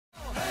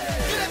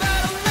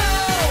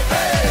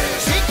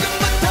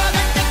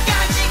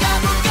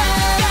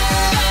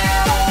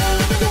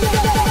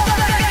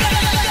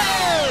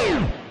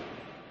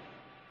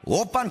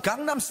Oppan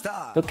Gangnam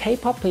Style. So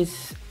K-pop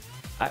is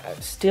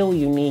still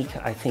unique,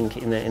 I think,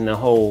 in the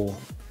whole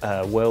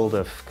world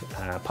of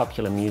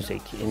popular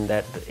music, in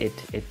that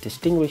it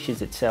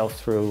distinguishes itself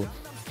through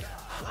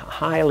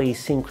highly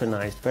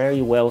synchronized,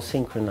 very well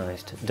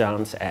synchronized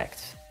dance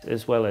acts,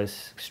 as well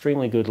as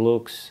extremely good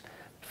looks,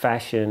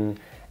 fashion,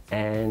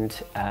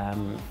 and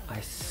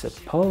I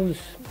suppose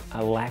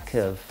a lack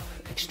of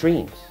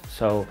extremes.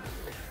 So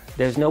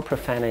there's no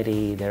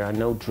profanity, there are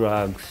no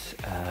drugs.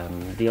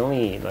 The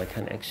only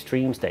kind of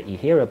extremes that you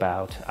hear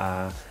about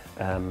are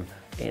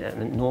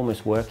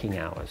enormous working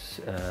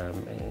hours,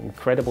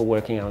 incredible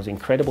working hours,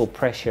 incredible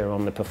pressure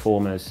on the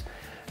performers,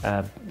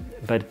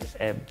 but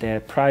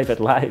their private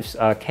lives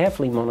are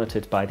carefully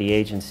monitored by the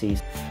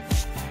agencies.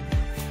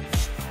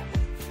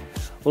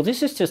 Well,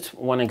 this is just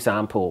one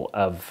example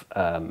of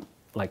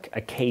like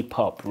a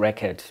K-pop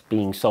record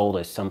being sold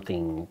as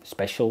something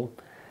special.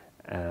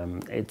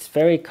 It's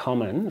very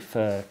common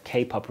for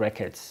K-pop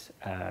records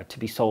to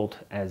be sold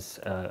as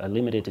a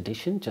limited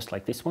edition, just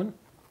like this one.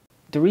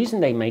 The reason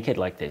they make it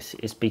like this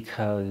is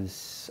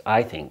because,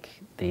 I think,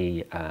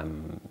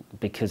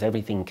 because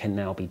everything can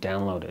now be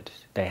downloaded.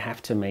 They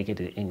have to make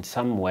it in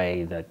some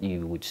way that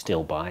you would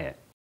still buy it.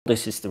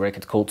 This is the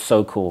record called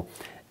So Cool.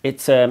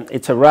 It's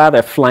a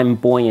rather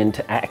flamboyant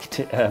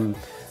act,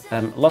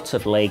 lots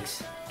of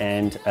legs,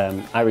 and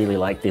I really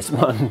like this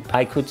one.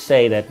 I could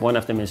say that one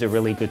of them is a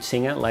really good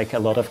singer, like a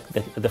lot of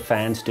the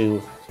fans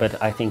do,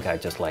 but I think I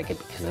just like it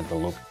because of the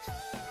look.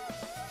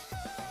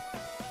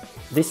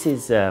 This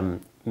is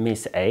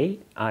Miss A.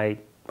 I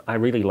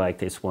really like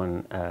this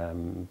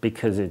one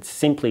because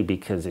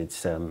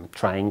it's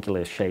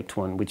triangular shaped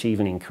one, which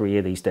even in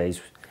Korea these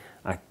days,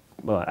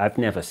 well, I've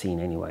never seen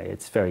anyway.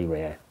 It's very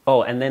rare.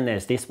 Oh, and then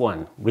there's this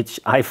one, which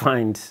I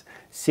find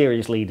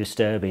seriously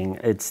disturbing.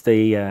 It's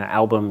the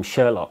album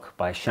Sherlock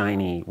by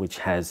Shiny, which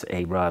has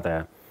a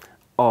rather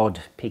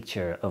odd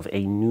picture of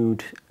a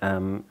nude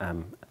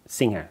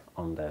singer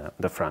on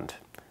the front,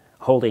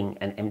 holding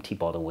an empty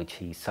bottle, which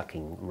he's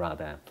sucking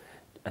rather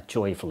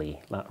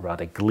joyfully,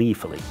 rather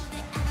gleefully.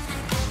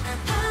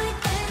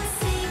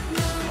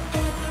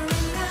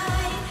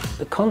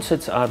 The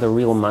concerts are the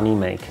real money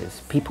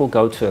makers. People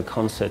go to a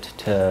concert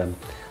to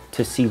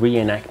see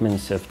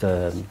reenactments of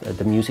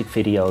the music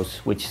videos,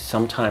 which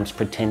sometimes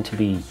pretend to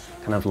be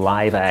kind of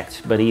live acts,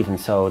 but even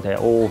so, they're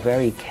all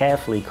very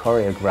carefully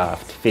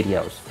choreographed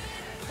videos.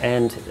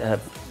 And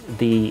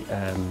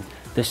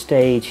the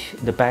stage,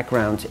 the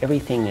backgrounds,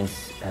 everything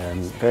is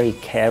very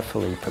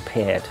carefully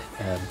prepared.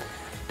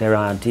 There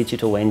are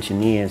digital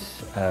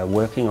engineers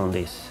working on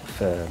this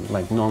for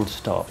like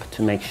non-stop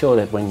to make sure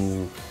that when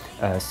you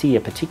see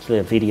a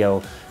particular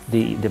video,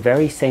 the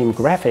very same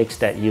graphics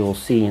that you'll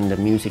see in the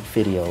music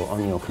video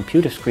on your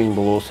computer screen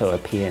will also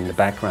appear in the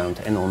background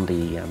and on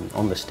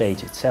the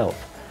stage itself.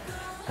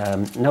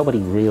 Nobody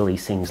really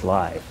sings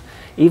live.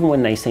 Even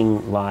when they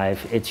sing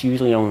live, it's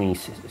usually only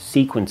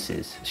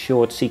sequences,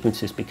 short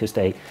sequences, because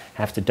they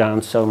have to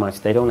dance so much.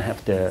 They don't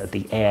have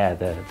the air,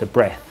 the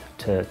breath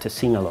to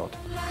sing a lot.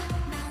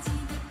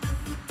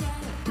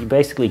 You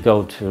basically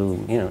go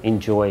to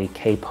enjoy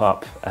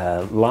K-pop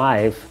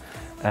live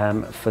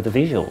for the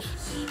visuals.